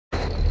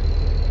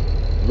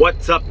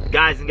What's up,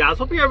 guys and gals?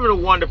 Hope you're having a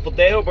wonderful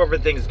day. Hope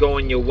everything's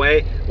going your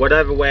way,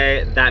 whatever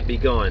way that be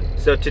going.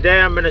 So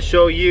today I'm going to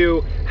show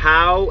you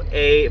how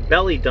a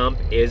belly dump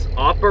is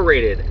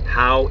operated,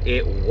 how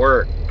it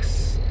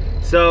works.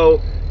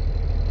 So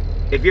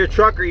if you're a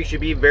trucker, you should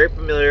be very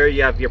familiar.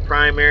 You have your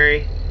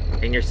primary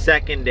and your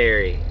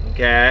secondary,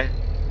 okay?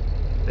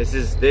 This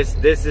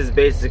is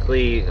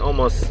basically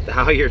almost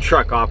how your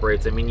truck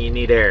operates. I mean, you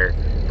need air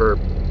for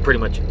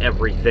pretty much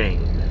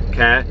everything,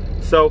 okay?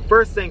 So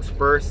first things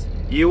first,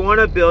 you want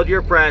to build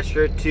your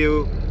pressure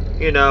to,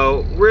 you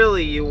know,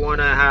 really you want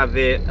to have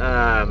it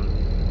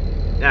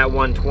at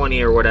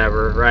 120 or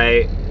whatever,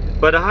 right?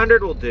 But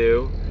 100 will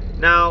do.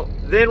 Now,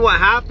 then what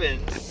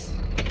happens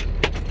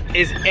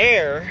is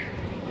air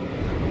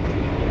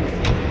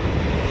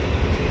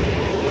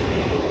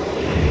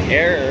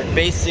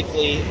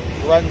basically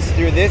runs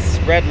through this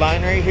red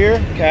line right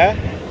here, okay?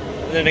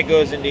 And then it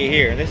goes into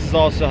here. And this is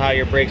also how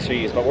your brakes are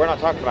used, but we're not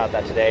talking about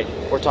that today.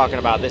 We're talking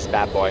about this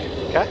bad boy,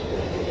 okay?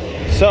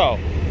 So,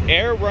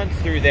 air runs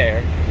through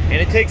there, and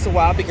it takes a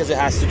while because it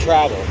has to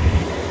travel.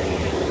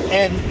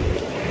 And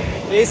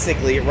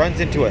basically, it runs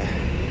into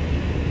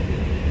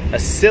a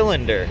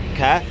cylinder,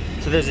 okay?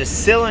 So there's a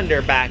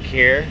cylinder back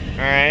here, all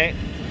right?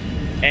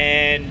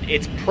 And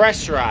it's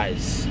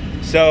pressurized.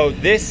 So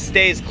this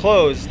stays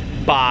closed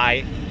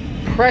by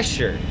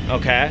pressure,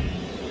 okay?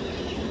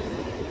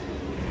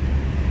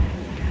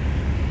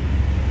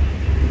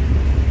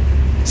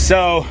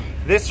 So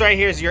this right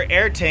here is your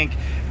air tank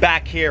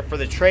back here for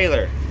the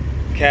trailer.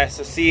 Okay,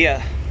 so see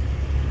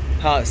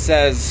how it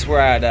says we're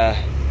at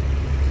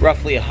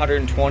roughly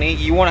 120.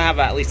 You want to have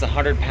at least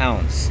 100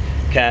 pounds.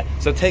 Okay,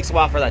 so it takes a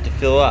while for that to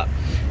fill up.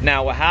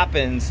 Now what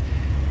happens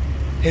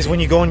is when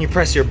you go and you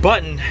press your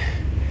button,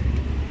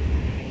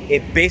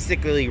 it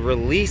basically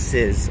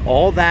releases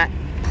all that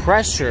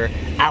pressure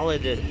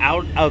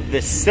out of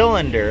the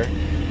cylinder,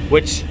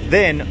 which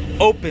then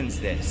opens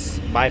this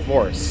by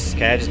force.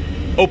 Okay, it just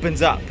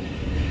opens up.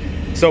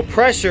 So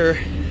pressure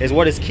is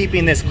what is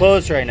keeping this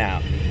closed right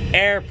now.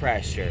 Air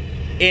pressure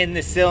in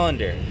the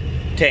cylinder,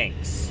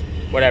 tanks,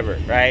 whatever,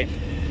 right?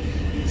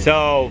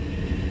 So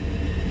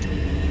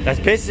that's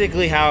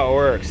basically how it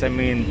works. I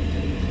mean,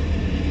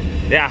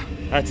 yeah,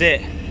 that's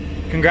it.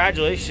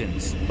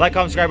 Congratulations. Like,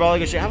 comment, subscribe, all that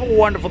good shit. Have a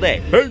wonderful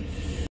day. Peace.